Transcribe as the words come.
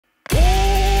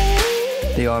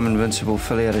The I'm Invincible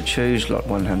filly out of Choose, lot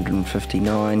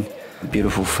 159.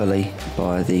 Beautiful filly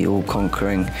by the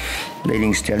all-conquering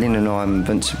leading stallion, and I'm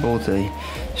Invincible, the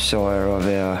sire of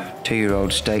our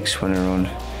 2-year-old stakes winner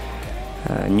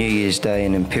on New Year's Day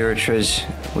in Imperatriz.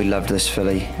 We loved this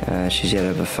filly. She's out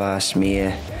of a fast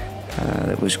mare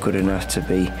that was good enough to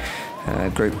be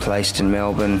group placed in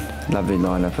Melbourne. Lovely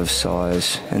lineup of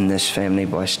sires in this family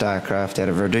by Starcraft, out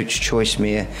of Redoute's Choice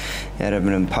mare, out of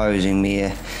an imposing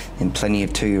mare, and plenty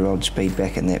of 2-year-old speed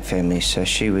back in that family. So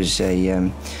she was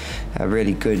a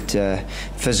really good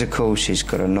physical. She's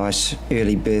got a nice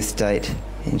early birth date,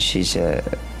 and she's a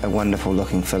wonderful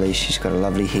looking filly. She's got a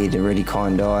lovely head, a really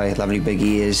kind eye, lovely big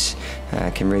ears.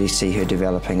 Can really see her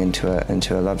developing into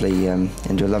a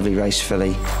lovely race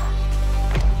filly.